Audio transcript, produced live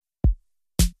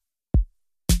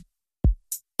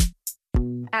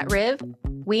At Riv,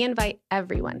 we invite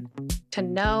everyone to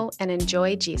know and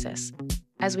enjoy Jesus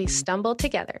as we stumble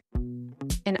together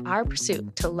in our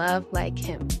pursuit to love like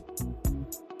him.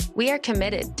 We are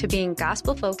committed to being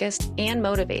gospel-focused and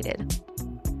motivated,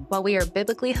 while we are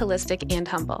biblically holistic and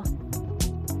humble.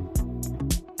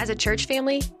 As a church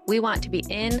family, we want to be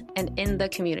in and in the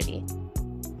community,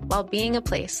 while being a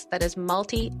place that is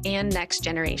multi- and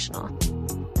next-generational.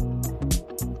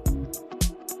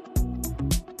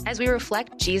 As we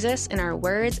reflect Jesus in our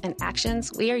words and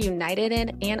actions, we are united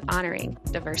in and honoring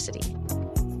diversity.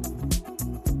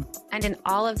 And in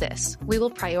all of this, we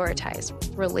will prioritize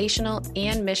relational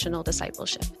and missional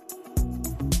discipleship.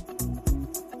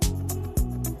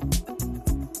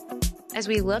 As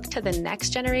we look to the next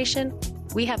generation,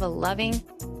 we have a loving,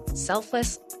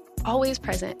 selfless, always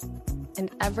present, and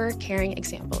ever-caring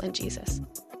example in Jesus.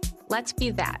 Let's be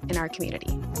that in our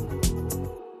community.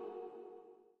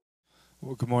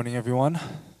 Well, good morning, everyone.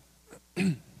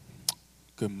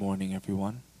 Good morning,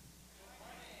 everyone.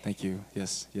 Thank you.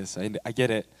 Yes, I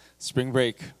get it. Spring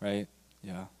break, right?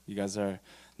 Yeah, you guys are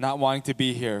not wanting to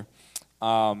be here.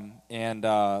 And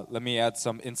let me add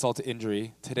some insult to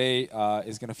injury. Today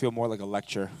is going to feel more like a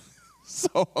lecture.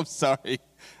 So I'm sorry.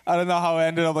 I don't know how I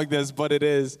ended up like this, but it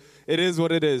is. It is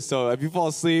what it is. So if you fall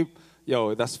asleep,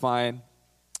 that's fine.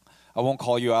 I won't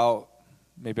call you out.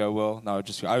 Maybe I will. No,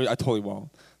 I totally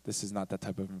won't. This is not that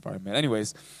type of environment.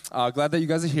 Anyways, glad that you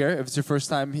guys are here. If it's your first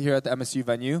time here at the MSU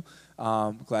venue,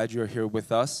 glad you're here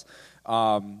with us.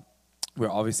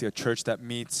 We're obviously a church that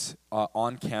meets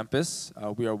on campus.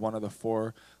 We are one of the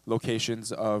 4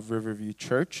 locations of Riverview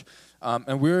Church.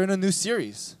 And we're in a new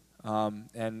series.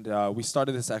 We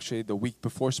started this actually the week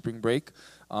before spring break.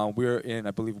 We're in,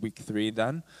 I believe, week 3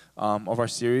 then of our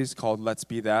series called Let's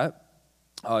Be That.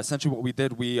 Essentially what we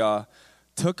did, we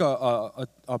took a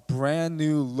brand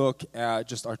new look at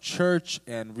just our church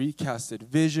and recasted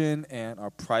vision and our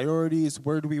priorities.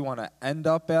 Where do we want to end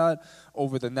up at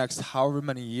over the next however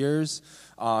many years?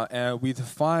 And we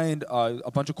defined a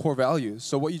bunch of core values.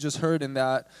 So what you just heard in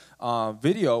that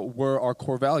video were our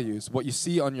core values. What you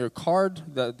see on your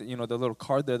card, the little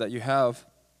card there that you have,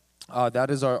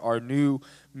 that is our new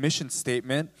mission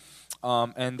statement.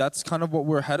 And that's kind of what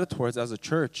we're headed towards as a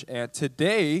church. And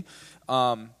today,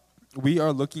 we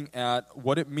are looking at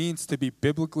what it means to be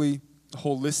biblically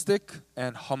holistic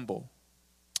and humble.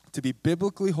 To be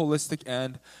biblically holistic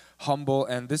and humble.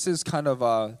 And this is kind of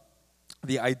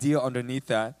the idea underneath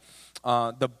that.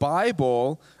 The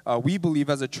Bible, we believe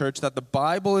as a church that the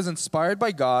Bible is inspired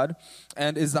by God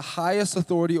and is the highest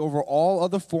authority over all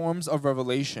other forms of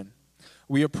revelation.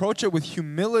 We approach it with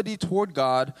humility toward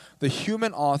God, the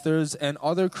human authors, and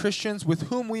other Christians with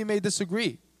whom we may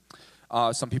disagree.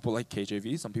 Some people like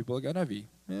KJV, some people like NIV.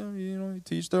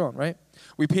 To each their own, right?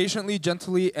 We patiently,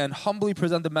 gently, and humbly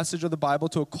present the message of the Bible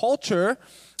to a culture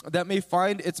that may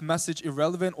find its message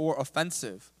irrelevant or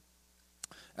offensive.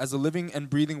 As a living and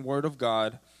breathing Word of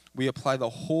God, we apply the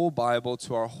whole Bible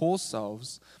to our whole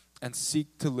selves and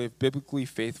seek to live biblically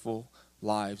faithful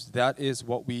lives. That is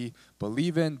what we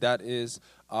believe in. That is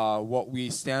what we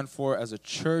stand for as a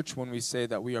church when we say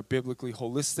that we are biblically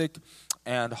holistic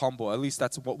and humble. At least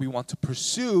that's what we want to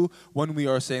pursue when we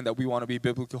are saying that we want to be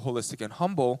biblically holistic and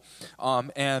humble. We'll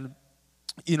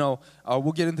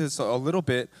get into this a little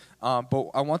bit, but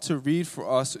I want to read for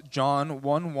us John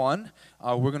 1:1.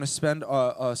 We're going to spend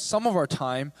some of our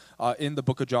time in the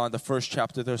book of John, the first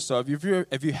chapter there. So if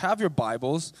you have your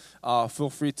Bibles, feel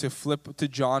free to flip to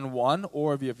John 1,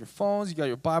 or if you have your phones, you got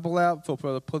your Bible app, feel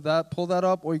free to pull that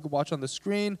up, or you can watch on the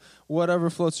screen,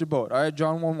 whatever floats your boat. All right,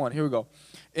 John 1:1, here we go.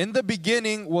 In the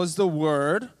beginning was the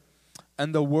Word,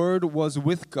 and the Word was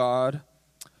with God,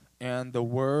 and the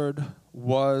Word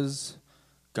was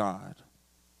God.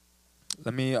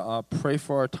 Let me pray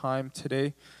for our time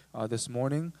today, this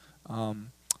morning,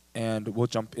 and we'll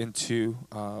jump into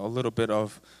a little bit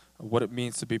of what it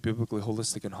means to be biblically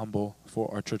holistic and humble for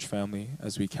our church family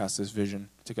as we cast this vision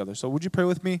together. So would you pray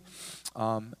with me,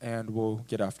 and we'll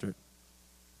get after it.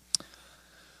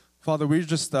 Father, we're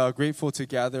just grateful to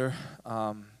gather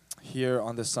here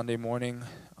on this Sunday morning.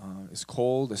 It's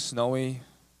cold, it's snowy.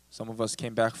 Some of us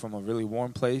came back from a really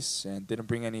warm place and didn't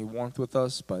bring any warmth with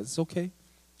us, but it's okay.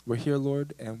 We're here,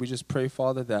 Lord, and we just pray,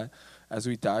 Father, that as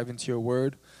we dive into your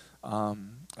word,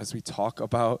 as we talk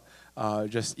about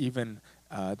just even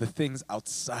the things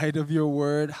outside of your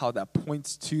word, how that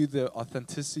points to the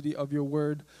authenticity of your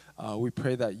word, we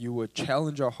pray that you would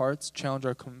challenge our hearts, challenge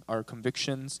our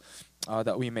convictions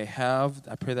that we may have.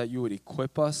 I pray that you would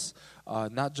equip us,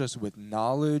 not just with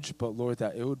knowledge, but Lord,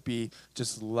 that it would be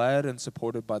just led and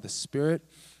supported by the Spirit.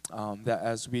 that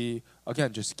as we,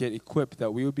 again, just get equipped,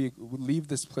 that we would leave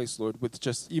this place, Lord, with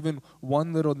just even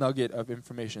one little nugget of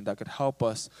information that could help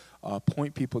us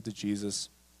point people to Jesus,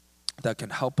 that can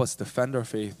help us defend our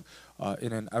faith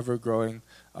in an ever-growing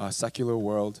secular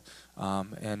world.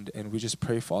 And we just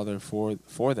pray, Father,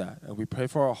 for that. And we pray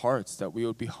for our hearts, that we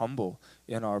would be humble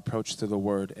in our approach to the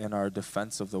Word, in our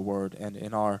defense of the Word, and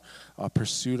in our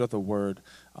pursuit of the Word.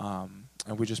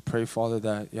 And we just pray, Father,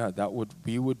 that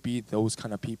we would be those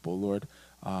kind of people, Lord.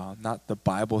 Not the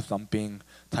Bible-thumping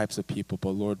types of people,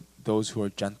 but, Lord, those who are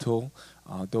gentle,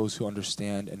 those who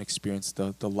understand and experience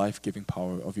the life-giving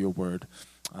power of your Word.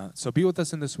 So be with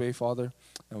us in this way, Father,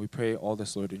 and we pray all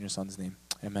this, Lord, in your Son's name.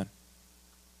 Amen.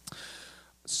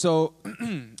 So,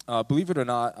 believe it or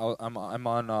not, I'm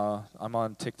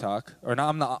on TikTok, or no,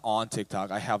 I'm not on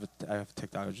TikTok. I have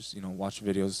TikTok. I just watch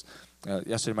videos.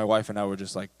 Yesterday, my wife and I were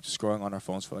just like scrolling on our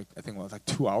phones for I think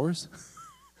 2 hours.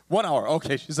 1 hour.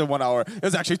 Okay, she said 1 hour. It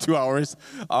was actually 2 hours.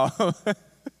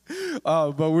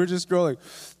 But we're just scrolling.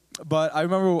 But I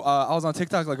remember I was on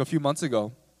TikTok like a few months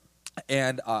ago,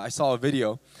 and I saw a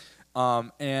video.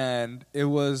 And it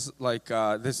was like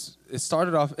this. It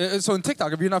started off. So in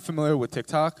TikTok, if you're not familiar with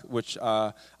TikTok, which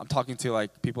I'm talking to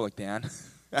like people like Dan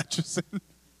Atchison,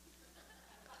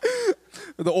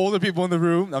 the older people in the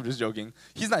room. I'm just joking.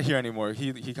 He's not here anymore.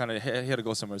 He kind of had to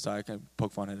go somewhere, so I can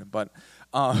poke fun at him. But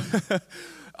on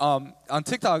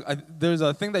TikTok, there's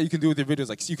a thing that you can do with your videos,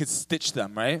 like you could stitch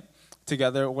them right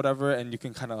together or whatever, and you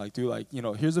can kind of like do like,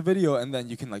 here's a video, and then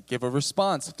you can like give a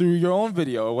response through your own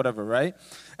video or whatever, right?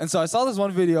 And so I saw this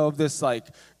one video of this like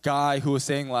guy who was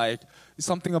saying like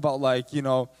something about like,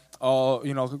 how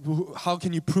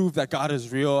can you prove that God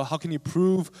is real? How can you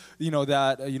prove,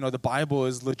 that, the Bible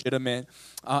is legitimate?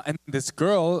 And this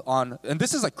girl and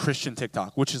this is like Christian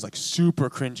TikTok, which is like super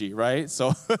cringy, right?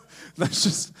 So let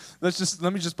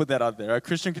me just put that out there. Right?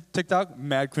 Christian TikTok,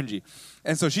 mad cringy.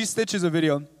 And so she stitches a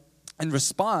video in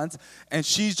response, and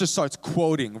she just starts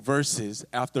quoting verses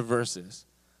after verses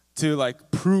to like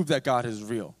prove that God is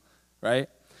real, right?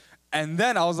 And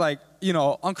then I was like,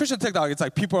 on Christian TikTok, it's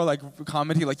like people are like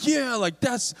commenting like, yeah, like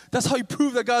that's how you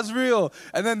prove that God's real.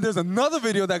 And then there's another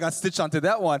video that got stitched onto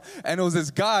that one, and it was this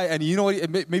guy, and you know what?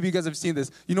 Maybe you guys have seen this.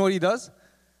 You know what he does?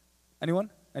 Anyone?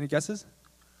 Any guesses?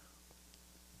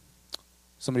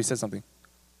 Somebody said something.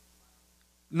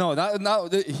 No,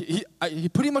 he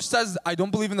pretty much says, I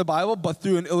don't believe in the Bible, but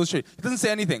through an illustration. He doesn't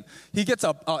say anything. He gets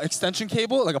a extension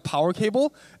cable, like a power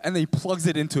cable, and then he plugs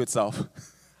it into itself.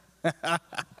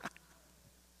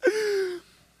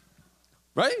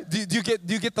 Right? Do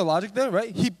you get the logic there,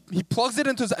 right? He plugs it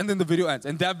into, and then the video ends.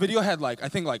 And that video had like, I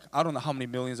think like, I don't know how many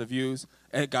millions of views.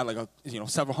 And it got like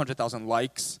several 100,000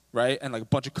 likes, right? And like a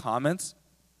bunch of comments.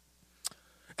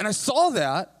 And I saw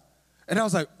that, and I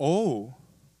was like, oh,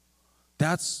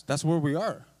 that's where we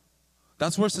are.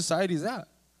 That's where society's at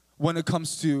when it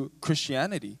comes to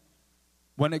Christianity.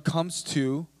 When it comes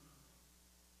to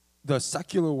the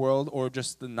secular world or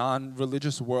just the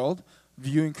non-religious world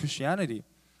viewing Christianity.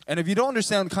 And if you don't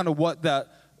understand kind of what that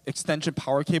extension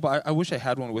power cable, I wish I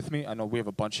had one with me. I know we have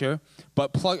a bunch here.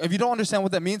 But if you don't understand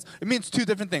what that means, it means two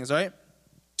different things, right?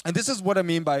 And this is what I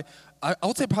mean by, I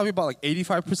would say probably about like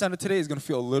 85% of today is going to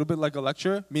feel a little bit like a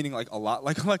lecture, meaning like a lot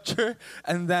like a lecture.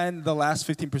 And then the last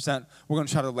 15%, we're going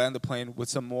to try to land the plane with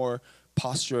some more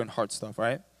posture and heart stuff,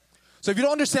 right? So if you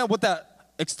don't understand what that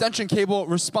extension cable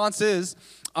response is,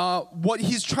 what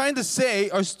he's trying to say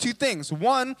are two things.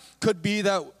 One could be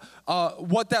that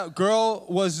what that girl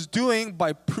was doing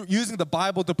by using the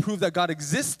Bible to prove that God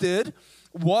existed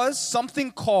was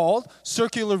something called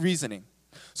circular reasoning.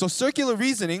 So circular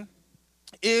reasoning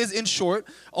is, in short,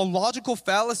 a logical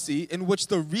fallacy in which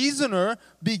the reasoner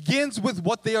begins with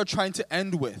what they are trying to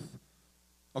end with.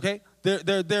 Okay?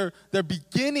 They're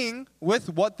beginning with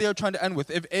what they are trying to end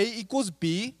with. If A equals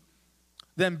B,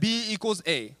 then B equals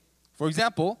A. For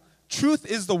example, truth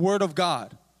is the word of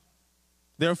God.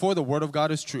 Therefore, the word of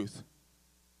God is truth.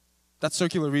 That's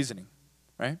circular reasoning,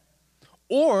 right?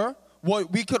 Or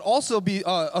what we could also be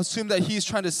assume that he's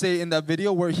trying to say in that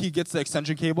video where he gets the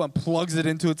extension cable and plugs it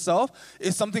into itself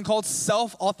is something called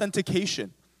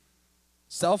self-authentication.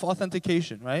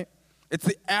 Self-authentication, right? It's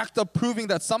the act of proving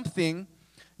that something,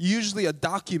 usually a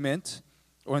document,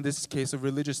 or in this case a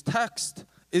religious text,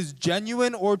 is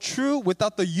genuine or true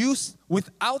without the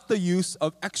use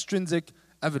of extrinsic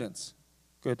evidence.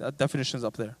 Good, that definition's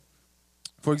up there.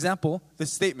 For example,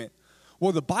 this statement,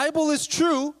 well, the Bible is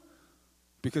true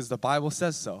because the Bible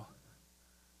says so.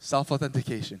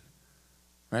 Self-authentication,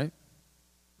 right?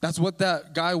 That's what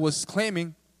that guy was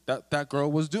claiming that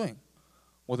girl was doing.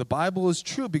 Well, the Bible is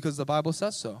true because the Bible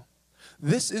says so.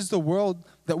 This is the world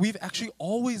that we've actually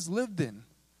always lived in.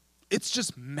 It's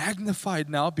just magnified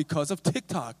now because of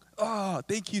TikTok. Oh,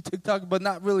 thank you, TikTok, but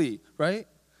not really, right?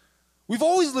 We've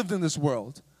always lived in this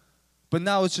world, but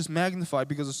now it's just magnified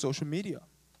because of social media.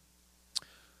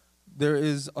 There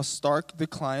is a stark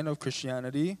decline of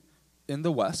Christianity in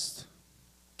the West,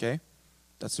 okay?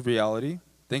 That's the reality.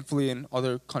 Thankfully, in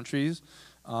other countries,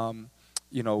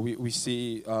 we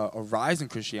see a rise in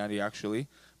Christianity, actually.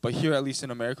 But here, at least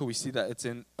in America, we see that it's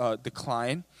in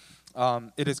decline.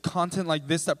 It is content like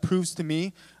this that proves to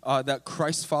me that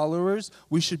Christ followers,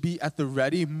 we should be at the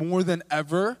ready more than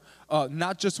ever,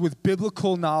 not just with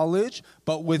biblical knowledge,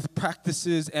 but with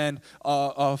practices and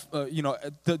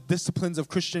the disciplines of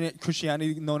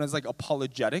Christianity known as like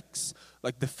apologetics,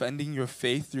 like defending your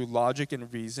faith through logic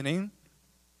and reasoning,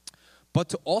 but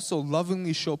to also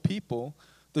lovingly show people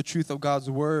the truth of God's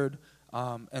word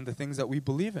and the things that we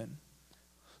believe in.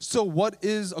 So what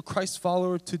is a Christ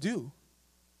follower to do?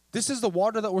 This is the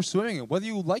water that we're swimming in. Whether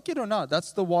you like it or not,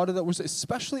 that's the water that we're,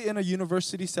 especially in a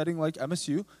university setting like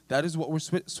MSU, that is what we're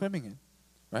swimming in,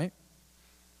 right?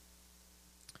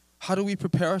 How do we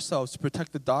prepare ourselves to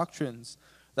protect the doctrines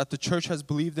that the church has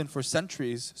believed in for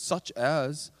centuries, such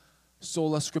as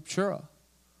sola scriptura?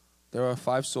 There are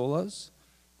 5 solas.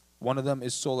 One of them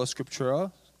is sola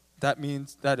scriptura. That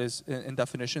means, that is, in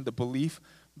definition, the belief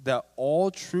that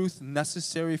all truth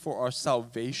necessary for our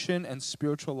salvation and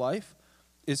spiritual life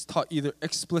is taught either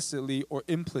explicitly or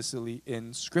implicitly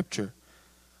in Scripture.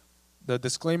 The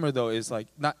disclaimer, though, is like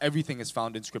not everything is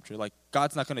found in Scripture. Like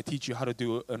God's not going to teach you how to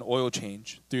do an oil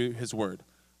change through His Word.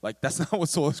 Like that's not what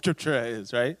sola scriptura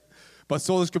is, right? But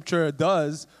sola scriptura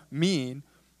does mean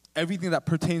everything that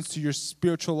pertains to your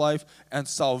spiritual life and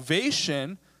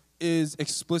salvation is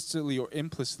explicitly or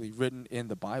implicitly written in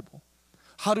the Bible.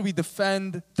 How do we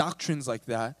defend doctrines like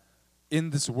that in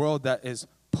this world that is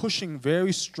pushing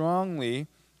very strongly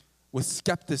with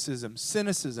skepticism,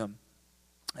 cynicism,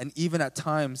 and even at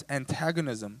times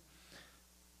antagonism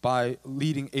by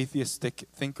leading atheistic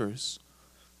thinkers?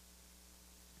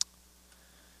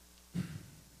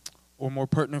 Or more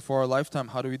pertinent for our lifetime,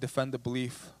 how do we defend the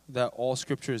belief that all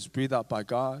Scripture is breathed out by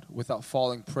God without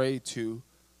falling prey to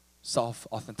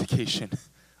self-authentication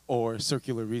or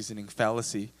circular reasoning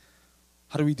fallacy?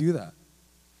 How do we do that?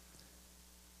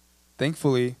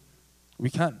 Thankfully, we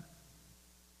can.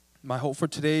 My hope for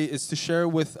today is to share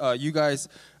with you guys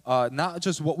not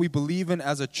just what we believe in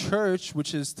as a church,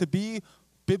 which is to be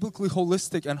biblically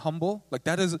holistic and humble. Like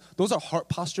those are heart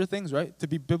posture things, right? To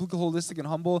be biblically holistic and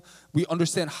humble. We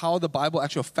understand how the Bible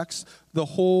actually affects the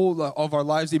whole of our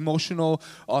lives, emotional,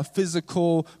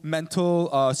 physical,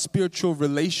 mental, spiritual,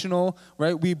 relational,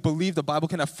 right? We believe the Bible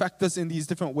can affect us in these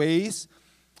different ways.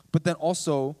 But then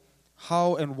also,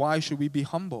 how and why should we be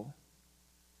humble?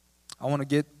 I want to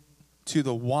get to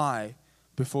the why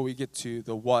before we get to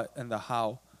the what and the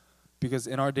how. Because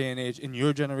in our day and age, in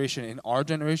your generation, in our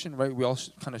generation, right, we all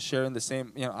kind of share in the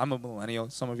same, I'm a millennial.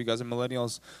 Some of you guys are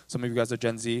millennials. Some of you guys are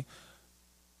Gen Z.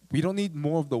 We don't need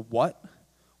more of the what.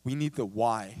 We need the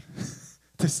why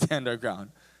to stand our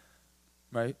ground,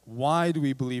 right? Why do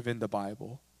we believe in the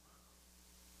Bible?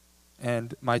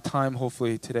 And my time,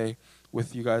 hopefully, today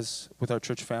with you guys, with our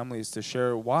church family, is to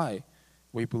share why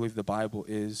we believe the Bible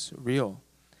is real.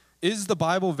 Is the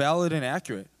Bible valid and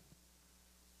accurate?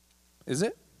 Is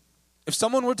it? If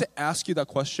someone were to ask you that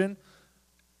question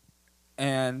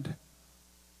and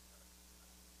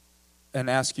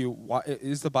ask you, why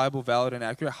is the Bible valid and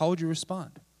accurate, how would you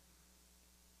respond?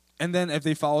 And then if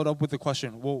they followed up with the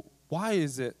question, well, why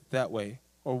is it that way?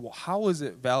 Or how is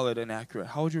it valid and accurate?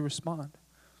 How would you respond?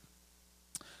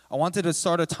 I wanted to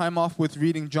start a time off with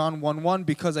reading John 1:1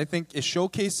 because I think it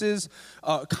showcases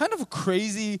kind of a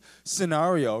crazy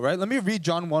scenario, right? Let me read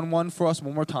John 1:1 for us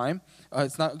one more time.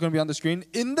 It's not going to be on the screen.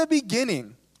 In the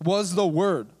beginning was the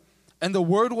Word, and the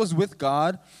Word was with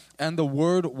God, and the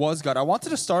Word was God. I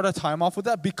wanted to start a time off with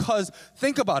that because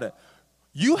think about it.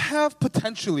 You have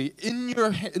potentially in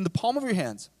the palm of your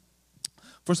hands.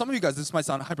 For some of you guys, this might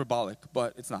sound hyperbolic,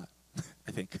 but it's not,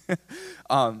 I think.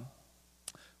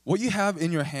 What you have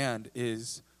in your hand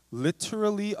is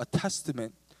literally a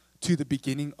testament to the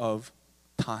beginning of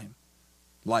time,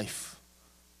 life,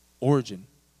 origin.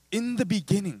 In the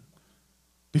beginning,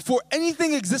 before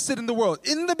anything existed in the world,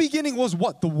 in the beginning was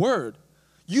what? The Word.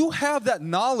 You have that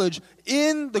knowledge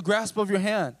in the grasp of your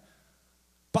hand.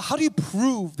 But how do you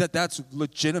prove that that's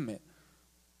legitimate?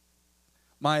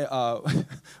 My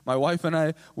wife and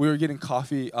I, we were getting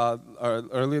coffee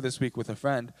earlier this week with a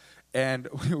friend, and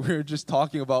we were just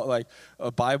talking about like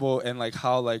a Bible and like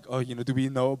how like, do we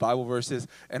know Bible verses?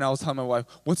 And I was telling my wife,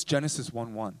 what's Genesis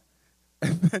 1:1?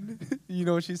 And then, you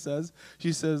know what she says?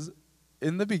 She says,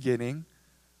 in the beginning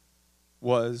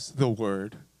was the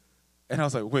Word. And I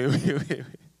was like, wait.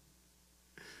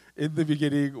 In the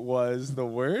beginning was the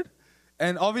Word?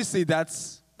 And obviously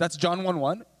that's John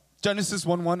 1:1. Genesis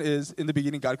 1:1 is, in the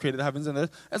beginning God created the heavens and the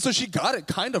earth. And so she got it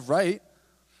kind of right.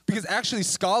 Because actually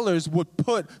scholars would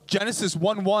put Genesis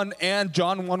 1:1 and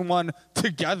John 1:1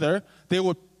 together. They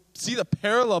would see the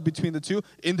parallel between the two.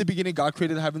 In the beginning, God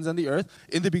created the heavens and the earth.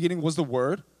 In the beginning was the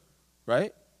Word,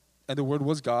 right? And the Word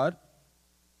was God.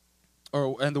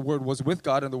 And the Word was with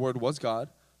God, and the Word was God.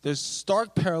 There's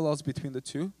stark parallels between the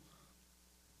two.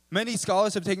 Many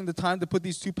scholars have taken the time to put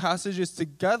these two passages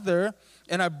together.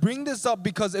 And I bring this up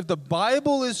because if the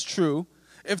Bible is true,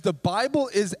 if the Bible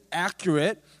is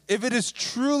accurate, if it is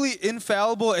truly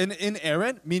infallible and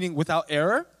inerrant, meaning without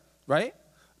error, right?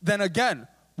 Then again,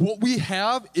 what we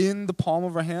have in the palm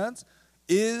of our hands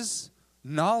is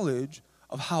knowledge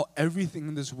of how everything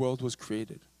in this world was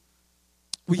created.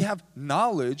 We have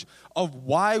knowledge of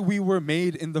why we were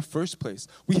made in the first place.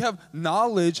 We have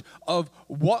knowledge of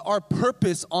what our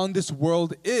purpose on this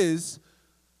world is.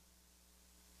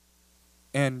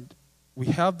 And we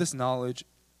have this knowledge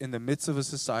in the midst of a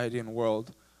society and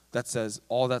world that says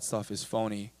all that stuff is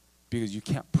phony because you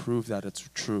can't prove that it's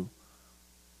true.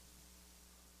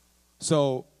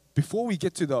 So before we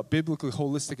get to the biblically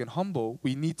holistic and humble,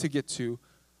 we need to get to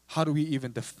how do we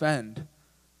even defend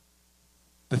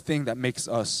the thing that makes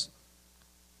us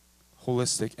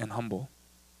holistic and humble.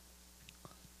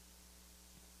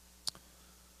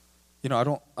 You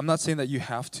know, I'm not saying that you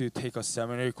have to take a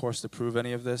seminary course to prove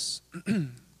any of this.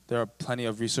 There are plenty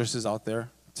of resources out there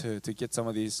to get some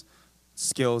of these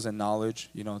skills and knowledge.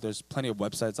 You know, there's plenty of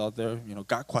websites out there. You know,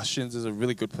 Got Questions is a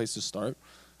really good place to start.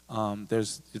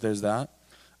 There's that.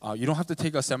 You don't have to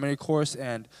take a seminary course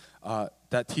and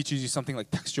that teaches you something like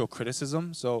textual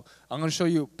criticism. So I'm going to show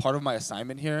you part of my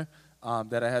assignment here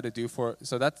that I had to do for.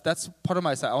 So that's part of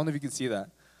my assignment. I don't know if you can see that.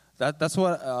 That's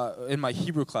what in my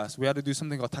Hebrew class we had to do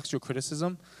something called textual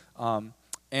criticism,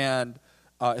 and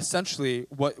essentially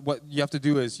what you have to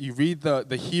do is you read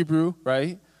the Hebrew,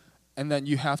 right, and then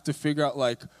you have to figure out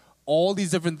like all these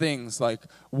different things, like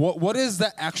what is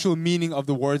the actual meaning of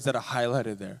the words that are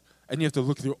highlighted there. And you have to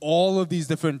look through all of these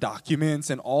different documents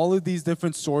and all of these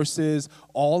different sources,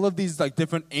 all of these like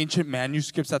different ancient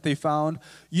manuscripts that they found.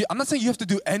 I'm not saying you have to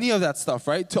do any of that stuff,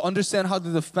 right? To understand how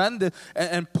to defend it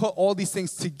and put all these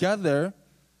things together.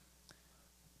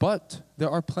 But there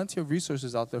are plenty of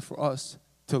resources out there for us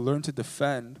to learn to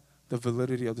defend the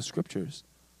validity of the scriptures.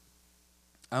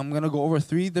 I'm going to go over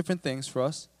 3 different things for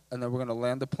us, and then we're going to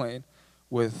land the plane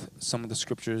with some of the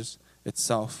scriptures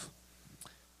itself.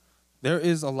 There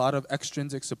is a lot of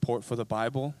extrinsic support for the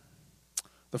Bible.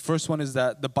 The first one is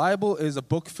that the Bible is a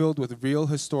book filled with real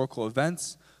historical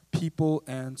events, people,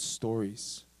 and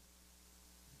stories.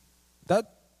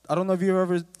 I don't know if you've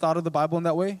ever thought of the Bible in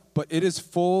that way, but it is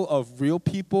full of real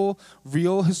people,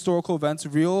 real historical events,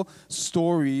 real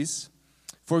stories.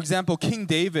 For example, King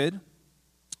David.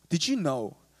 Did you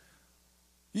know?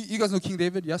 You guys know King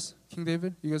David? Yes? King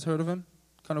David? You guys heard of him?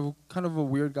 Kind of a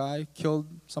weird guy, killed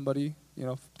somebody, you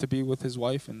know, to be with his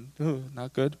wife, and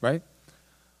not good, right?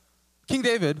 King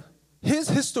David, his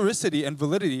historicity and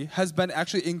validity has been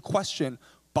actually in question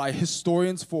by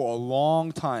historians for a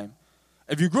long time.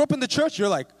 If you grew up in the church, you're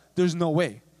like, there's no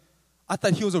way. I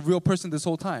thought he was a real person this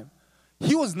whole time.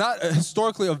 He was not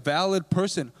historically a valid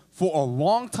person for a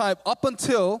long time, up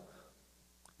until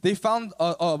they found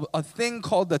a thing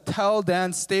called the Tel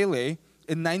Dan Stele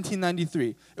in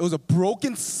 1993. It was a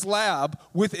broken slab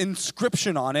with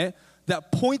inscription on it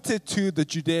that pointed to the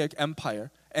Judaic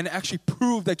Empire and actually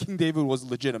proved that King David was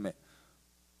legitimate.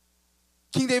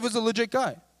 King David's a legit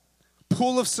guy.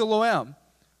 Pool of Siloam,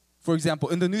 for example,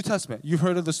 in the New Testament, you've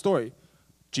heard of the story.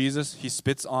 Jesus, he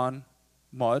spits on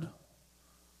mud.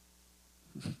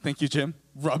 Thank you, Jim.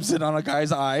 Rubs it on a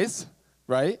guy's eyes,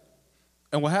 right?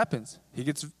 And what happens? He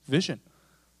gets vision.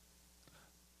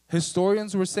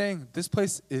 Historians were saying this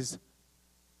place is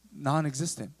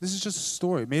non-existent. This is just a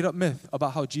story, made-up myth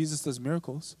about how Jesus does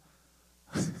miracles.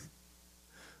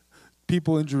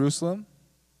 People in Jerusalem,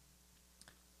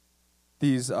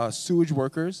 these sewage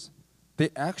workers, they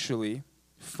actually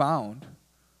found,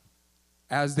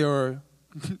 as they were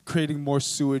creating more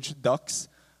sewage ducts,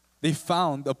 they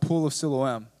found a pool of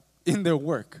Siloam in their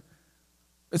work.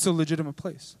 It's a legitimate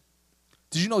place.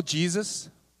 Did you know Jesus,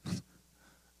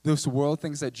 this world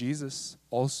thinks that Jesus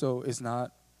also is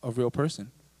not a real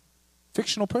person?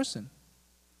 Fictional person.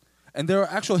 And there are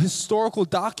actual historical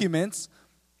documents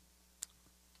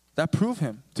that prove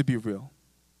him to be real.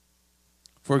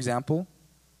 For example,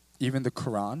 even the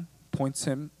Quran points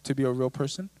him to be a real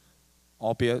person,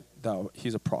 albeit that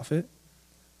he's a prophet.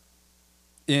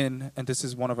 And this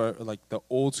is one of our, like, the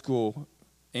old school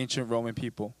ancient Roman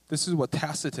people. This is what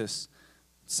Tacitus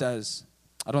says.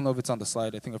 I don't know if it's on the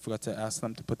slide. I think I forgot to ask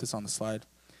them to put this on the slide.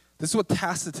 This is what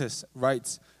Tacitus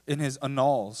writes in his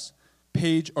Annals,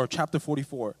 chapter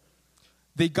 44.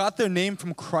 They got their name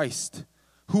from Christ,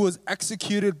 who was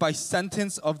executed by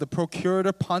sentence of the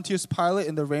procurator Pontius Pilate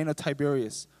in the reign of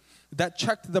Tiberius. That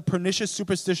checked the pernicious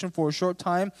superstition for a short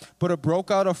time, but it broke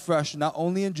out afresh, not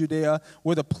only in Judea,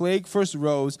 where the plague first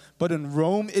rose, but in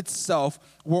Rome itself,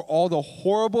 where all the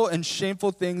horrible and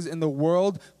shameful things in the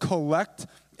world collect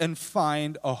and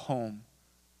find a home.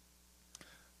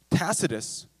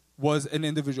 Tacitus was an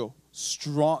individual,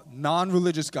 strong,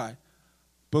 non-religious guy,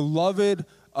 beloved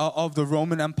of the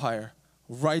Roman Empire,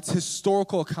 writes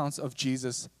historical accounts of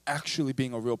Jesus actually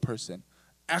being a real person,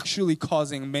 actually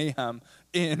causing mayhem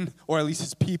in, or at least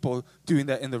his people doing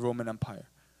that in the Roman Empire.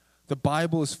 The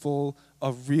Bible is full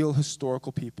of real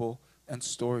historical people and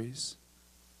stories.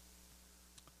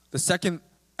 The second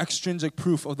extrinsic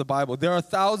proof of the Bible. There are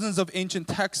thousands of ancient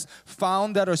texts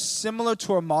found that are similar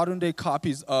to our modern day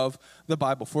copies of the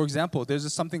Bible. For example,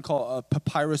 there's something called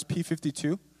Papyrus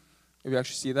P52. If you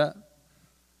actually see that.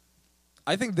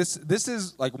 I think this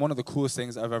is like one of the coolest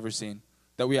things I've ever seen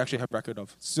that we actually have record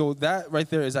of. So that right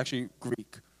there is actually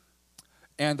Greek.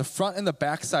 And the front and the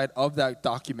back side of that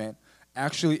document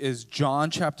actually is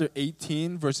John chapter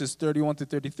 18, verses 31 to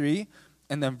 33,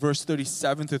 and then verse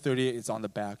 37 to 38 is on the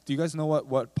back. Do you guys know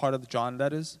what part of John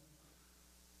that is?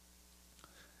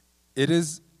 It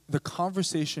is the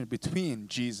conversation between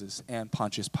Jesus and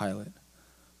Pontius Pilate.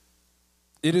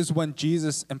 It is when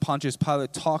Jesus and Pontius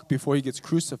Pilate talk before he gets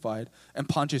crucified, and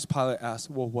Pontius Pilate asks,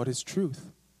 well, what is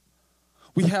truth?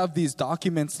 We have these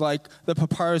documents like the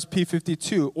Papyrus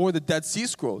P52 or the Dead Sea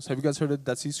Scrolls. Have you guys heard of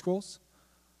the Dead Sea Scrolls?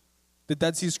 The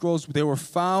Dead Sea Scrolls, they were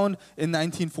found in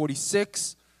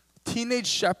 1946. Teenage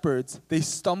shepherds, they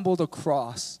stumbled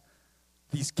across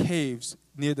these caves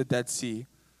near the Dead Sea.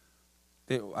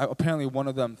 Apparently one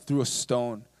of them threw a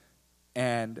stone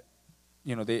and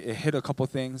it hit a couple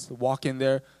things, walk in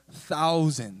there,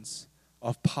 thousands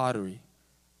of pottery,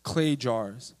 clay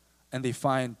jars, and they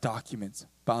find documents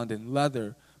bound in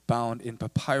leather, bound in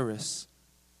papyrus.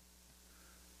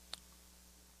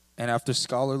 And after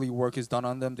scholarly work is done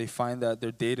on them, they find that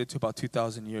they're dated to about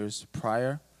 2,000 years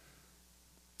prior.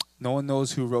 No one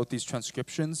knows who wrote these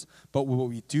transcriptions, but what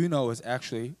we do know is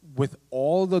actually, with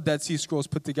all the Dead Sea Scrolls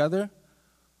put together,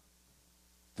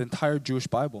 the entire Jewish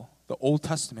Bible, the Old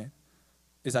Testament,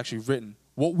 is actually written.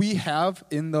 What we have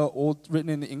in the old, written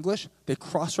in English, they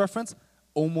cross-reference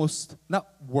almost, not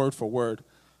word for word,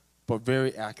 but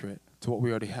very accurate to what we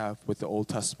already have with the Old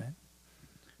Testament.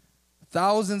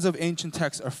 Thousands of ancient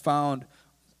texts are found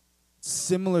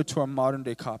similar to our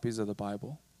modern-day copies of the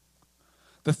Bible.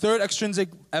 The third extrinsic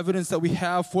evidence that we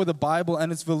have for the Bible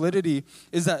and its validity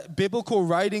is that biblical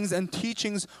writings and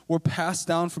teachings were passed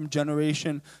down from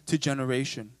generation to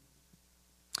generation.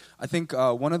 I think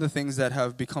one of the things that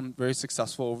have become very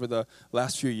successful over the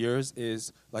last few years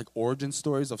is like origin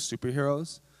stories of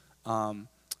superheroes.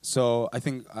 So I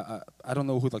think, I don't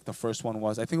know who like the first one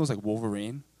was. I think it was like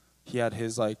Wolverine. He had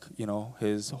his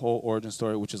his whole origin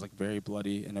story, which is like very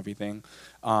bloody and everything.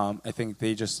 I think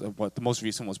they just, the most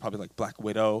recent was probably like Black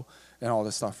Widow and all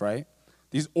this stuff, right?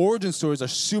 These origin stories are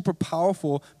super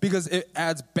powerful because it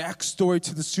adds backstory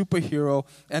to the superhero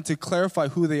and to clarify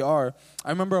who they are. I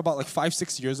remember about like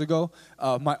 5-6 years ago,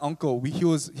 my uncle,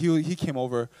 he came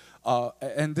over,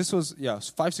 and this was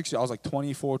 5-6 years. I was like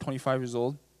 24, 25 years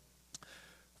old.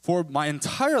 For my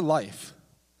entire life,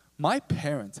 my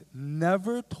parents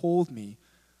never told me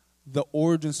the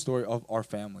origin story of our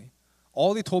family.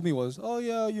 All they told me was, oh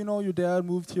yeah, your dad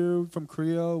moved here from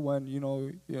Korea when,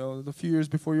 a few years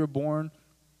before you were born.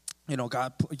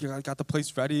 Got the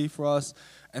place ready for us,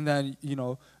 and then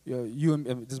you and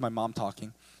this is my mom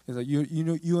talking. Is like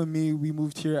you and me, we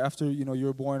moved here after you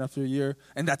were born after a year,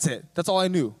 and that's it. That's all I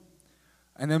knew.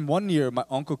 And then one year, my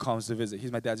uncle comes to visit.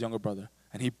 He's my dad's younger brother,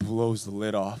 and he blows the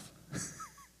lid off.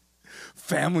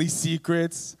 Family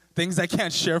secrets, things I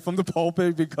can't share from the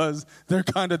pulpit because they're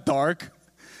kind of dark,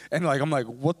 and I'm like,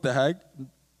 what the heck?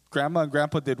 Grandma and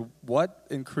Grandpa did what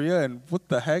in Korea, and what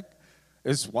the heck?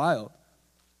 It's wild.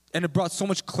 And it brought so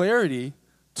much clarity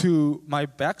to my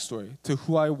backstory, to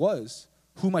who I was,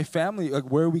 who my family, like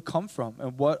where we come from,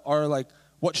 and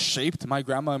what shaped my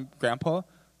grandma and grandpa,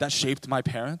 that shaped my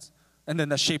parents, and then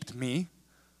that shaped me.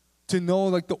 To know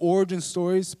like the origin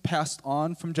stories passed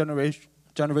on from generation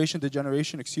to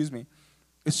generation,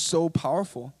 is so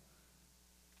powerful.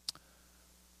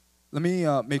 Let me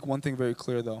make one thing very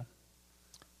clear though.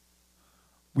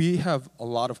 We have a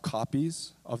lot of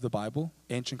copies of the Bible,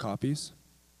 ancient copies,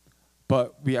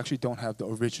 but we actually don't have the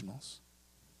originals.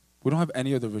 We don't have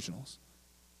any of the originals,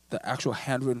 the actual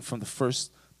handwritten from the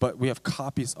first, but we have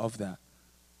copies of that.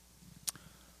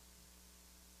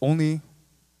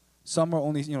 Some are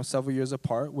only several years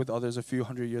apart, with others a few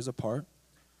hundred years apart.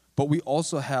 But we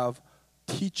also have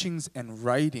teachings and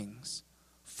writings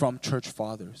from church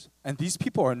fathers. And these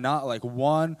people are not like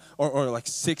 1 or like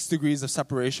 6 degrees of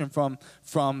separation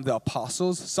from the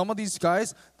apostles. Some of these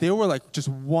guys, they were like just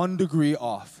 1 degree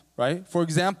off, right? For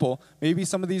example, maybe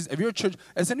some of these, if you're a church,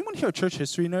 is anyone here a church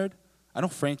history nerd? I know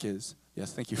Frank is.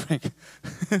 Yes, thank you, Frank.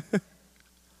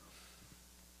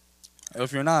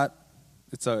 If you're not,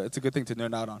 it's a good thing to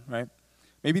nerd out on, right?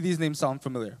 Maybe these names sound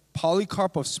familiar.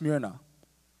 Polycarp of Smyrna.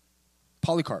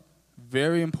 Polycarp,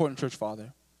 very important church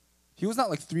father. He was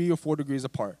not like 3 or 4 degrees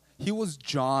apart. He was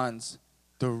John's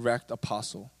direct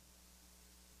apostle,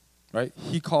 right?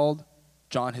 He called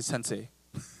John his sensei,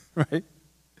 right?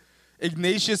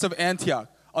 Ignatius of Antioch,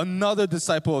 another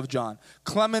disciple of John.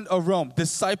 Clement of Rome,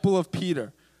 disciple of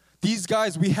Peter. These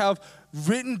guys, we have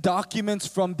written documents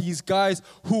from these guys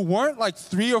who weren't like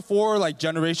 3 or 4 like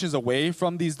generations away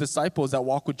from these disciples that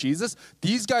walk with Jesus.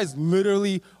 These guys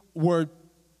literally were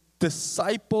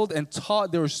discipled and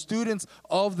taught. They were students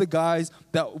of the guys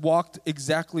that walked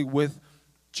exactly with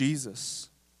Jesus.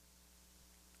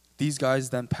 These guys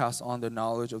then pass on their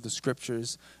knowledge of the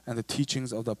scriptures and the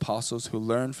teachings of the apostles who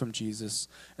learned from Jesus,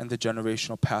 and the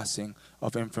generational passing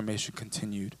of information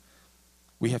continued.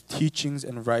 We have teachings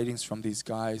and writings from these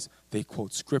guys. They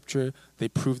quote scripture. They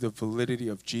prove the validity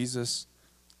of Jesus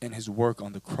and his work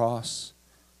on the cross.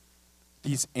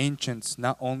 These ancients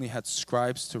not only had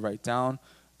scribes to write down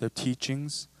their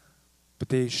teachings, but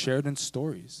they shared in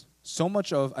stories. So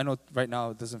much of, I know right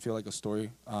now it doesn't feel like a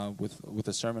story with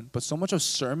a sermon, but so much of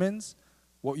sermons,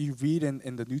 what you read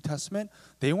in the New Testament,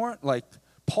 they weren't like,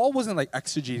 Paul wasn't like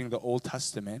exegeting the Old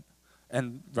Testament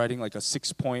and writing like a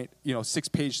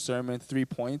 6-page sermon, 3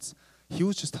 points. He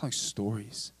was just telling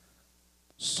stories.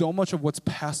 So much of what's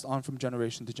passed on from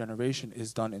generation to generation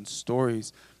is done in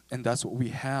stories, and that's what we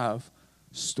have.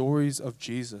 Stories of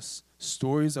Jesus,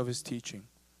 stories of his teaching,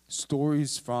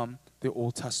 stories from the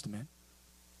Old Testament.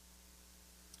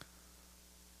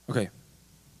 Okay.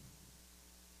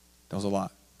 That was a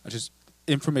lot.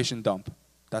 Information dump.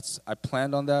 I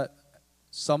planned on that.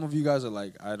 Some of you guys are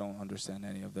like, I don't understand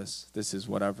any of this. This is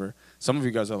whatever. Some of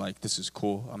you guys are like, this is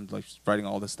cool. I'm like writing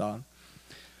all this down.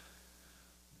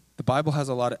 The Bible has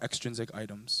a lot of extrinsic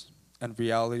items and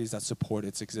realities that support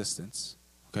its existence.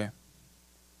 Okay?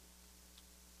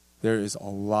 There is a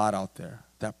lot out there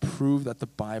that prove that the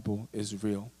Bible is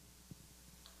real.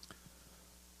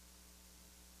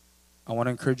 I want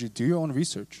to encourage you, do your own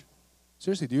research.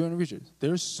 Seriously, do your own research.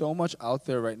 There's so much out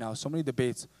there right now, so many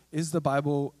debates. Is the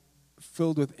Bible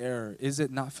filled with error? Is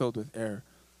it not filled with error?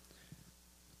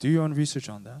 Do your own research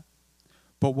on that.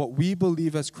 But what we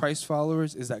believe as Christ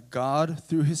followers is that God,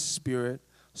 through his Spirit,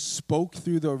 spoke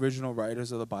through the original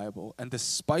writers of the Bible. And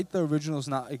despite the originals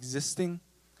not existing,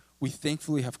 we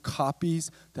thankfully have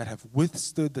copies that have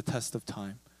withstood the test of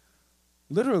time.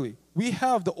 Literally, we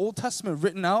have the Old Testament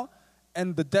written out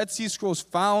and the Dead Sea Scrolls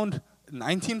found in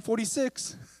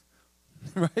 1946,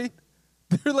 right?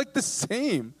 They're like the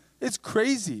same. It's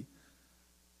crazy.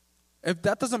 If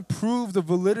that doesn't prove the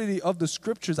validity of the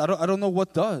scriptures, I don't know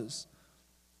what does.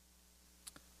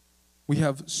 We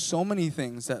have so many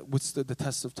things that withstood the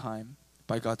test of time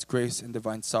by God's grace and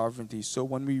divine sovereignty. So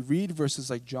when we read verses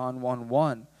like John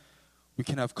 1:1, we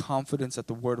can have confidence that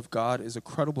the Word of God is a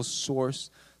credible source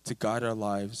to guide our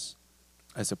lives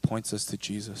as it points us to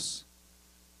Jesus.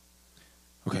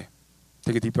 Okay,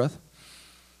 take a deep breath.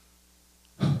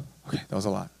 Okay, that was a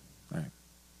lot. All right.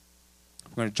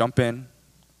 We're going to jump in,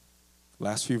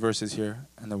 last few verses here,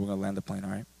 and then we're going to land the plane,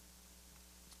 all right?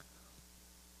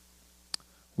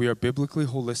 We are biblically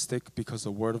holistic because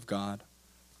the Word of God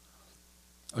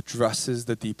addresses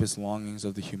the deepest longings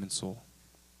of the human soul.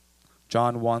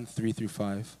 John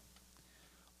 1:3-5.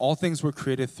 All things were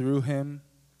created through him,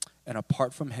 and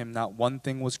apart from him, not one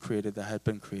thing was created that had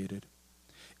been created.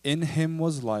 In him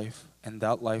was life, and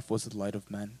that life was the light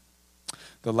of men.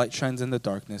 The light shines in the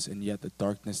darkness, and yet the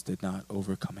darkness did not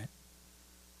overcome it.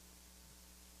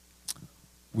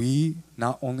 We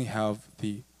not only have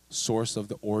the source of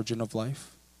the origin of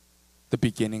life, the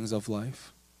beginnings of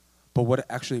life, but what it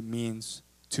actually means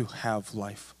to have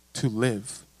life, to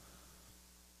live.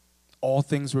 All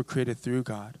things were created through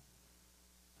God.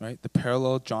 Right? The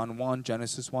parallel, John 1,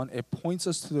 Genesis 1, it points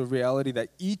us to the reality that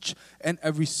each and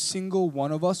every single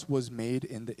one of us was made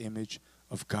in the image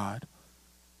of God.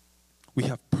 We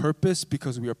have purpose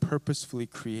because we are purposefully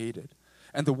created.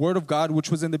 And the Word of God, which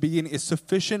was in the beginning, is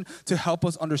sufficient to help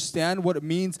us understand what it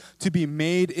means to be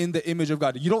made in the image of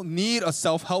God. You don't need a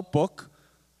self-help book.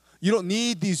 You don't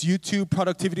need these YouTube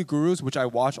productivity gurus, which I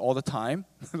watch all the time.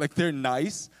 Like, they're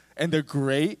nice and they're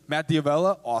great. Matt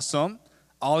Diavella, awesome.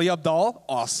 Ali Abdal,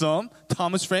 awesome.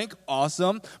 Thomas Frank,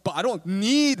 awesome. But I don't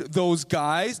need those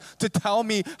guys to tell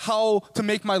me how to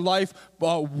make my life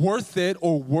worth it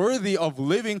or worthy of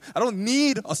living. I don't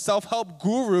need a self-help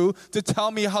guru to tell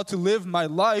me how to live my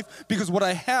life, because what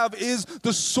I have is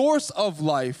the source of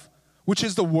life, which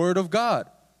is the Word of God.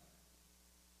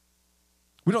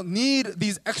 We don't need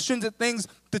these extrinsic things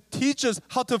to teach us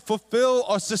how to fulfill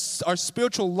our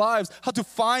spiritual lives, how to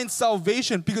find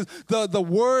salvation, because the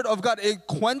Word of God, it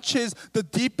quenches the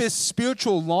deepest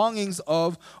spiritual longings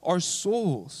of our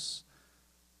souls.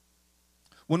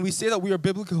 When we say that we are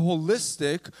biblically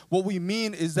holistic, what we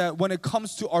mean is that when it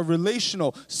comes to our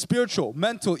relational, spiritual,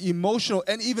 mental, emotional,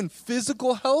 and even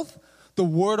physical health, the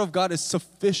Word of God is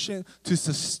sufficient to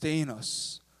sustain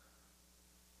us.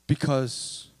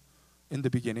 Because in the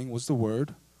beginning was the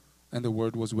Word, and the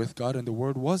Word was with God, and the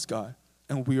Word was God.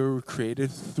 And we were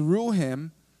created through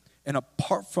Him, and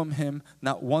apart from Him,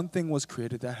 not one thing was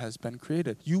created that has been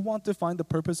created. You want to find the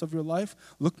purpose of your life?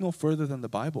 Look no further than the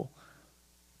Bible.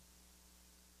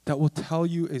 That will tell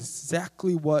you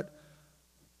exactly what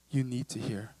you need to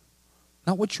hear.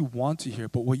 Not what you want to hear,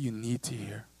 but what you need to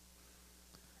hear.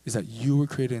 Is that you were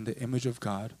created in the image of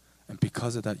God, and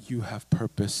because of that, you have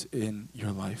purpose in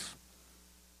your life.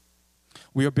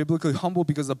 We are biblically humble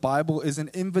because the Bible is an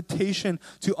invitation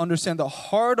to understand the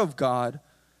heart of God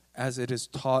as it is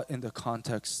taught in the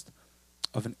context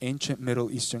of an ancient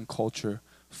Middle Eastern culture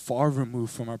far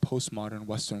removed from our postmodern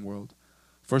Western world.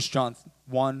 John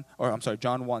 1,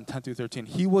 10 through 13.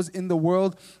 He was in the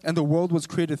world, and the world was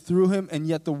created through Him, and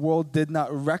yet the world did not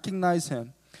recognize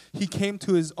Him. He came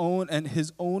to His own, and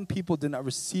His own people did not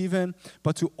receive Him,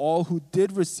 but to all who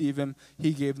did receive Him,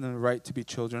 He gave them the right to be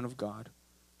children of God.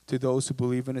 To those who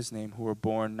believe in His name, who were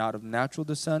born not of natural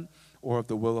descent, or of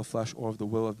the will of flesh, or of the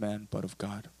will of man, but of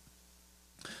God.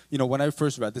 You know, when I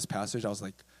first read this passage, I was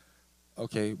like,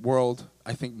 okay, world,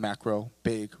 I think macro,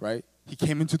 big, right? He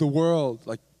came into the world,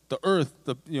 like the earth,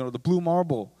 the blue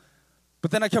marble.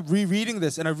 But then I kept rereading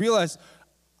this, and I realized,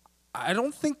 I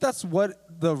don't think that's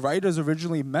what the writers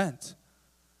originally meant.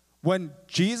 When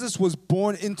Jesus was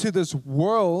born into this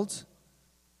world,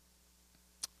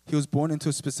 He was born into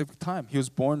a specific time. He was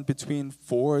born between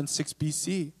 4 and 6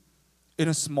 BC in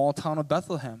a small town of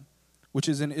Bethlehem, which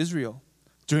is in Israel,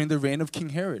 during the reign of King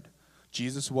Herod.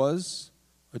 Jesus was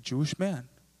a Jewish man,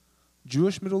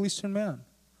 Jewish Middle Eastern man.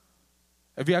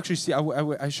 If you actually see,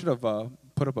 I should have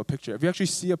put up a picture. If you actually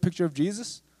see a picture of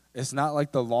Jesus, it's not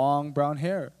like the long brown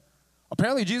hair.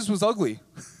 Apparently Jesus was ugly.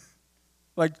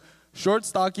 Like short,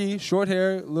 stocky, short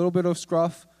hair, a little bit of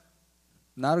scruff.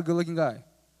 Not a good-looking guy,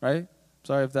 right?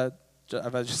 Sorry if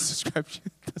I just described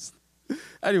you.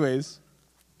 Anyways,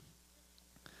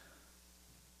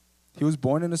 He was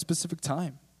born in a specific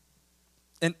time.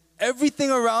 And everything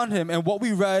around Him and what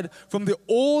we read from the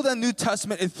Old and New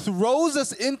Testament, it throws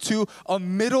us into a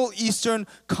Middle Eastern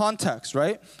context,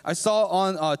 right? I saw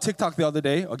on TikTok the other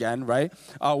day, again, right?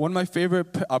 One of my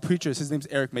favorite preachers, his name's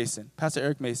Eric Mason, Pastor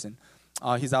Eric Mason.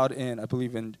 He's out in, I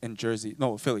believe, in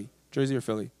Philly, Jersey or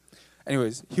Philly.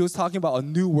 Anyways, he was talking about a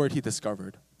new word he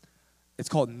discovered. It's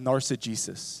called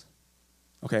narcigesis.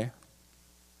 Okay?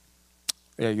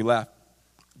 Yeah, you laugh,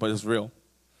 but it's real.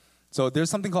 So there's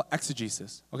something called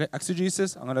exegesis. Okay,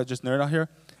 exegesis, I'm going to just nerd out here,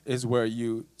 is where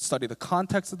you study the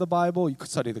context of the Bible, you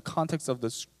study the context of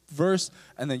this verse,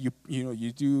 and then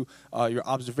you do your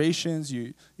observations,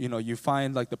 you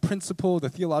find like the principle, the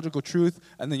theological truth,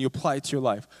 and then you apply it to your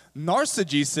life.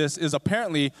 Narcigesis is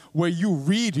apparently where you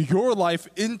read your life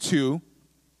into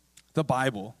the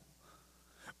Bible.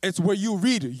 It's where you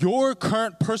read your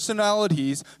current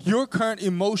personalities, your current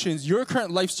emotions, your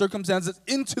current life circumstances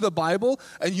into the Bible,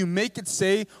 and you make it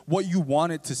say what you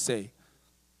want it to say.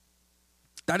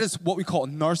 That is what we call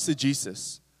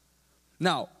narcigesis.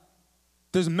 Now,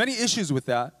 there's many issues with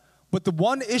that, but the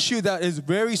one issue that is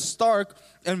very stark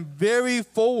and very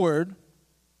forward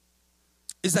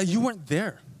is that you weren't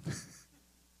there.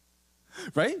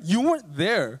 Right? You weren't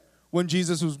there when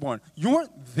Jesus was born. You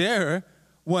weren't there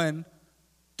when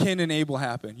Cain and Abel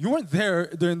happened. You weren't there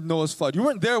during Noah's flood. You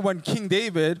weren't there when King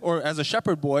David, or as a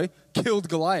shepherd boy, killed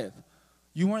Goliath.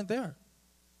 You weren't there.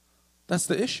 That's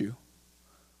the issue.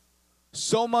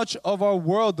 So much of our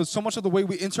world, so much of the way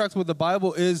we interact with the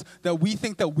Bible is that we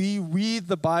think that we read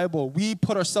the Bible. We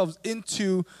put ourselves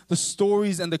into the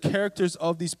stories and the characters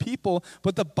of these people.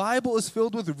 But the Bible is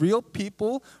filled with real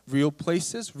people, real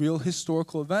places, real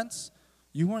historical events.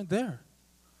 You weren't there.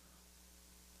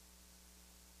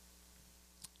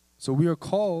 So we are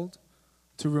called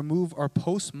to remove our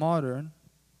postmodern,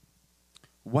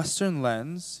 Western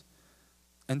lens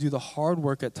and do the hard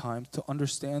work at times to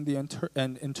understand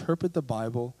and interpret the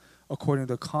Bible according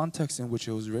to the context in which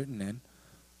it was written in.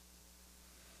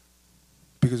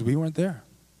 Because we weren't there.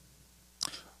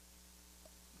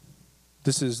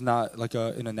 This is not like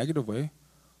in a negative way,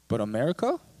 but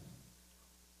America,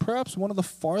 perhaps one of the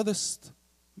farthest,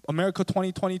 America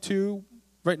 2022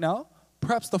 right now,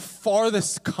 perhaps the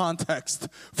farthest context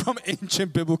from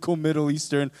ancient biblical Middle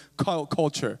Eastern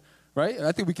culture, right?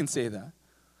 I think we can say that.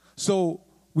 So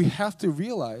we have to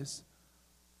realize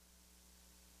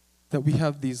that we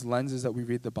have these lenses that we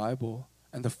read the Bible,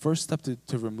 and the first step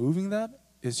to removing that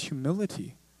is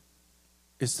humility.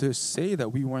 Is to say that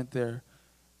we weren't there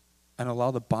and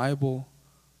allow the Bible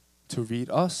to read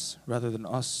us rather than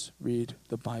us read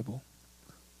the Bible.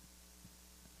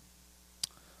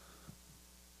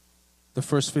 The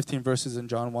first 15 verses in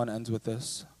John 1 ends with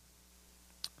this.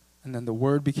 And then the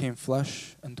Word became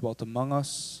flesh and dwelt among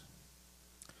us.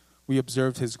 We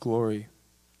observed his glory.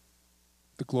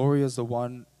 The glory is the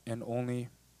one and only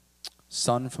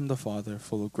Son from the Father,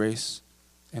 full of grace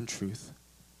and truth.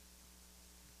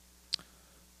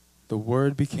 The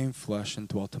Word became flesh and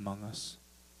dwelt among us.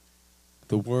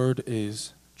 The Word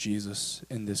is Jesus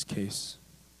in this case.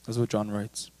 That's what John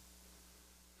writes.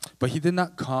 But he did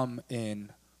not come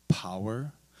in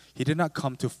power. He did not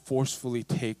come to forcefully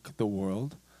take the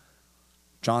world.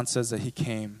 John says that he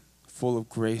came full of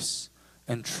grace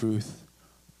and truth.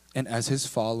 And as his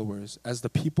followers, as the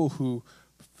people who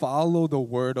follow the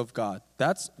word of God,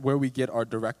 that's where we get our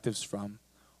directives from.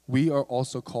 We are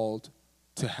also called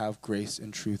to have grace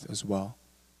and truth as well.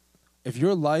 If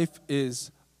your life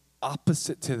is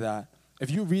opposite to that, if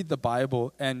you read the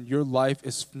Bible and your life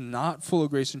is not full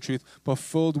of grace and truth, but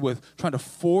filled with trying to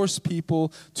force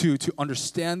people to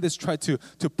understand this, try to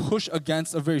push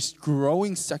against a very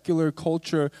growing secular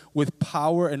culture with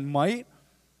power and might,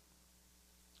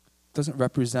 doesn't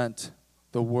represent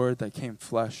the Word that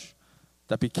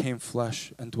became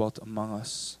flesh and dwelt among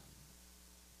us.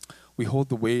 We hold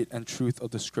the weight and truth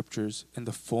of the Scriptures in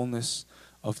the fullness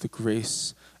of the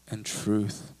grace and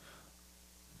truth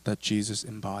that Jesus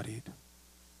embodied.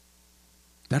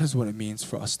 That is what it means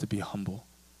for us to be humble.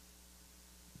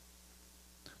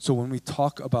 So when we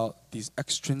talk about these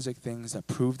extrinsic things that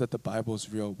prove that the Bible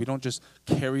is real, we don't just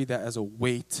carry that as a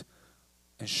weight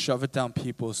and shove it down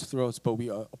people's throats, but we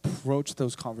approach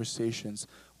those conversations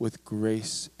with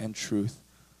grace and truth,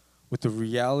 with the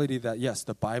reality that, yes,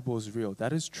 the Bible is real.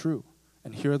 That is true.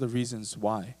 And here are the reasons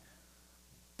why.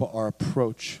 But our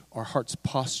approach, our heart's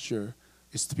posture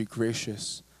is to be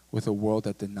gracious with a world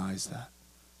that denies that.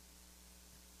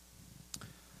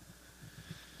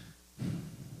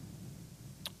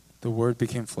 The Word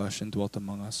became flesh and dwelt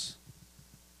among us.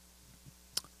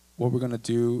 What we're going to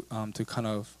do to kind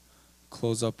of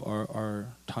close up our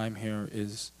time here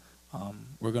is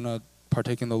we're going to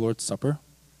partake in the Lord's Supper.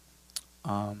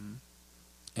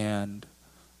 And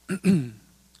the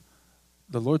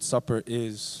Lord's Supper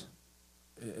is,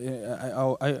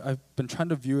 I've been trying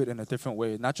to view it in a different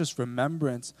way, not just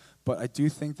remembrance, but I do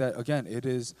think that, again, it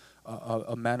is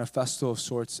a manifesto of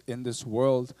sorts in this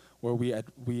world where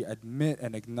we admit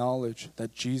and acknowledge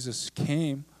that Jesus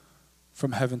came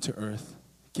from heaven to earth,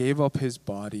 gave up his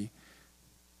body,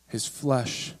 his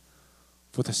flesh,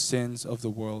 for the sins of the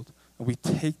world. And we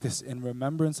take this in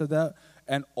remembrance of that,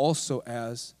 and also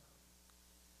as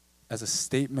a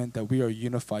statement that we are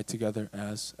unified together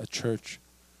as a church.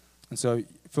 And so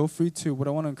feel free to, what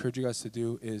I want to encourage you guys to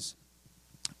do is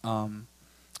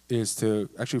to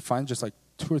actually find just like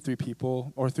 2 or 3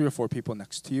 people or 3 or 4 people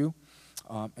next to you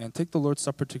and take the Lord's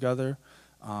Supper together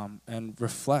and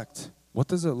reflect. What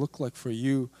does it look like for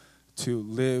you to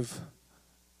live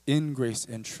in grace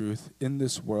and truth in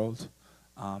this world,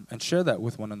 and share that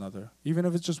with one another? Even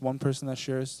if it's just one person that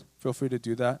shares, feel free to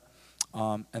do that.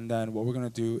 And then what we're going to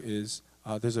do is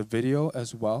there's a video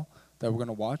as well that we're going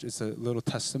to watch. It's a little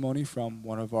testimony from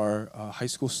one of our high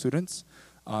school students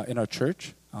in our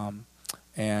church,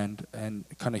 and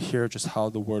kind of hear just how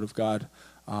the Word of God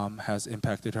has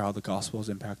impacted her, how the gospel has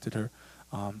impacted her.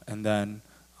 And then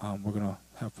we're going to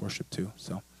have worship too.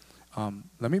 So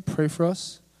let me pray for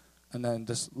us, and then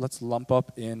just let's lump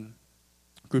up in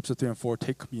groups of 3 and 4,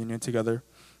 take communion together.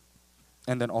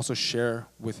 and then also share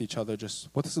with each other just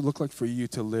what does it look like for you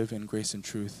to live in grace and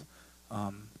truth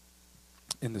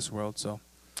in this world. So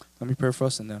let me pray for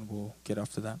us, and then we'll get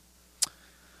after that.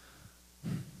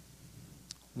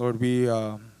 Lord, we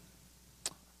are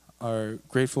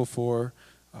grateful for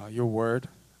your word.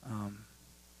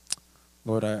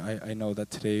 Lord, I know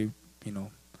that today,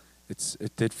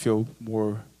 it did feel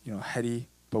more, heady,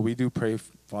 but we do pray,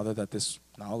 Father, that this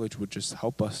knowledge would just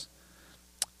help us,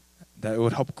 that it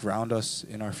would help ground us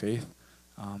in our faith,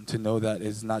 to know that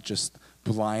it's not just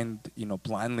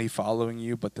blindly following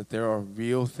you, but that there are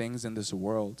real things in this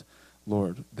world,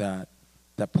 Lord, that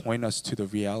point us to the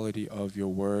reality of your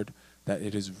word, that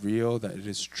it is real, that it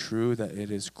is true, that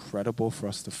it is credible for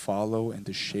us to follow and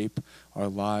to shape our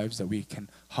lives, that we can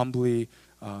humbly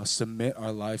submit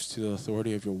our lives to the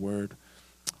authority of your word.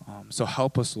 So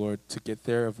help us, Lord, to get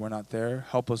there if we're not there.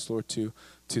 Help us, Lord, to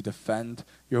defend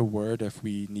your word if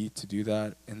we need to do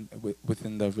that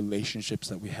within the relationships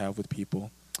that we have with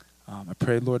people. I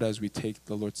pray, Lord, as we take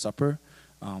the Lord's Supper,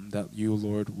 that you,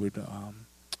 Lord,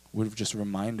 would just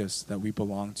remind us that we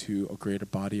belong to a greater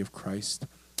body of Christ,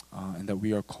 and that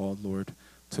we are called, Lord,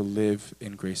 to live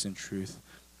in grace and truth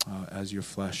as your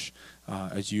flesh,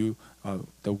 as you,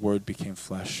 the word became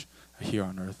flesh here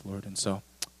on earth, Lord. And so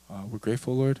we're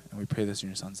grateful, Lord, and we pray this in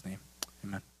your Son's name.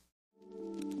 Amen.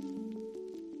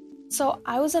 So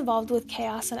I was involved with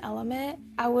Chaos and Element.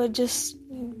 I would just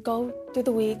go through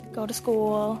the week, go to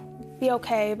school, be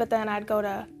okay, but then I'd go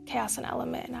to Chaos and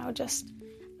Element, and I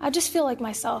just feel like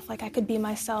myself, like I could be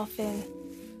myself and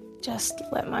just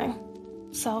let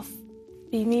myself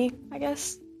be me, I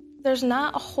guess. There's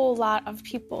not a whole lot of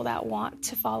people that want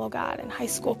to follow God in high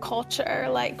school culture,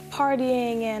 like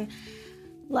partying and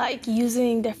like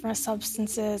using different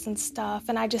substances and stuff.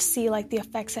 And I just see like the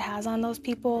effects it has on those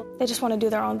people. They just want to do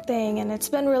their own thing. And it's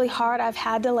been really hard. I've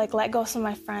had to like let go of some of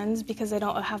my friends because they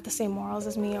don't have the same morals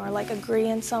as me or like agree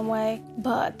in some way.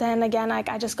 But then again, like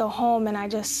I just go home and I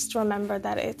just remember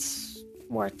that it's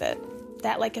worth it.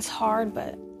 That like it's hard,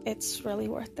 but it's really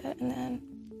worth it. And then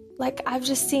like I've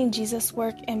just seen Jesus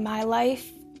work in my life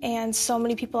and so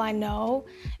many people I know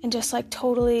and just like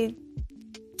totally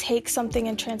take something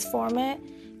and transform it.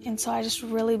 And so I just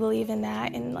really believe in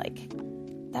that, and like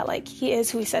that like he is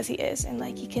who he says he is, and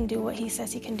like he can do what he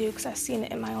says he can do because I've seen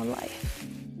it in my own life.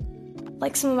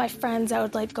 Like some of my friends that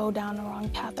would like go down the wrong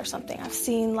path or something, I've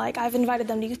seen like I've invited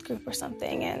them to youth group or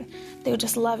something and they would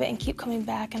just love it and keep coming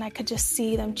back, and I could just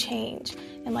see them change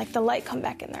and like the light come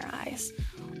back in their eyes.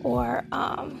 Or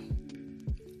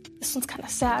this one's kind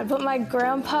of sad, but my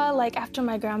grandpa, like after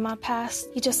my grandma passed,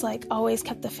 he just like always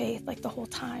kept the faith like the whole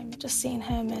time. Just seeing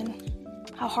him and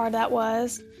how hard that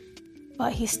was,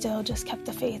 but he still just kept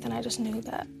the faith, and I just knew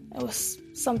that it was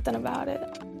something about it.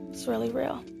 It's really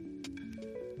real.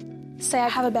 Say I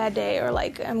have a bad day or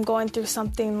like I'm going through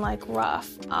something like rough,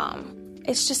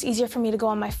 it's just easier for me to go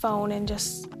on my phone and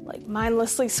just like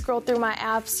mindlessly scroll through my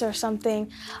apps or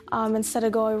something instead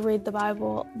of going read the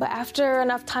Bible. But after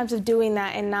enough times of doing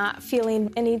that and not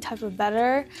feeling any type of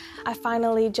better, I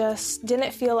finally just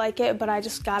didn't feel like it, but I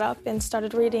just got up and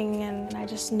started reading, and I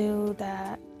just knew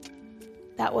that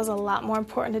that was a lot more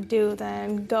important to do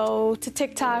than go to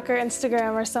TikTok or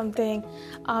Instagram or something,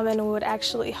 and it would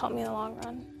actually help me in the long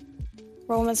run.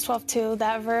 Romans 12:2,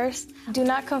 that verse, do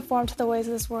not conform to the ways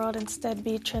of this world, instead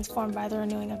be transformed by the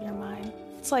renewing of your mind.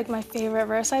 It's like my favorite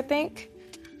verse, I think,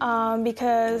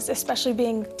 because especially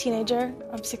being a teenager,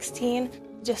 I'm 16,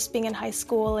 just being in high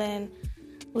school and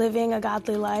living a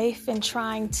godly life and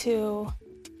trying to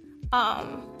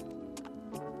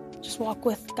just walk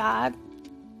with God.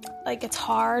 Like it's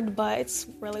hard, but it's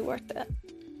really worth it.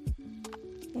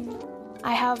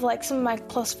 I have like some of my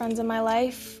close friends in my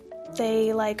life,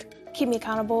 they like keep me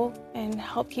accountable and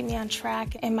help keep me on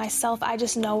track. And myself, I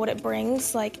just know what it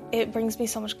brings. Like it brings me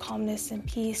so much calmness and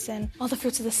peace and all the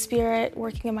fruits of the Spirit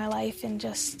working in my life and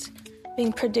just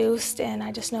being produced. And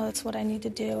I just know that's what I need to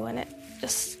do. And it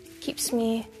just keeps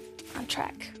me on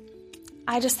track.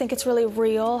 I just think it's really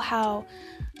real how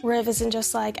Riv isn't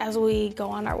just like as we go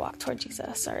on our walk toward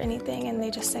Jesus or anything. And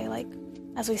they just say like,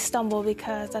 as we stumble,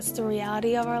 because that's the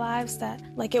reality of our lives, that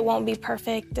like it won't be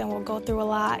perfect and we'll go through a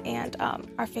lot and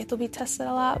our faith will be tested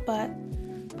a lot, but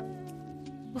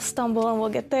we'll stumble and we'll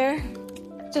get there.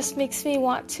 It just makes me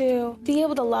want to be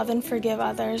able to love and forgive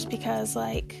others because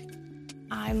like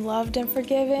I'm loved and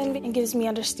forgiven, and gives me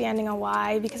understanding on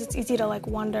why, because it's easy to like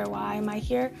wonder why am I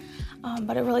here,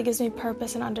 but it really gives me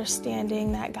purpose and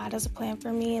understanding that God has a plan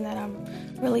for me and that I'm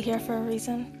really here for a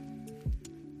reason.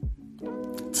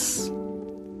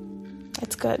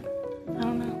 It's good. I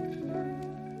don't know.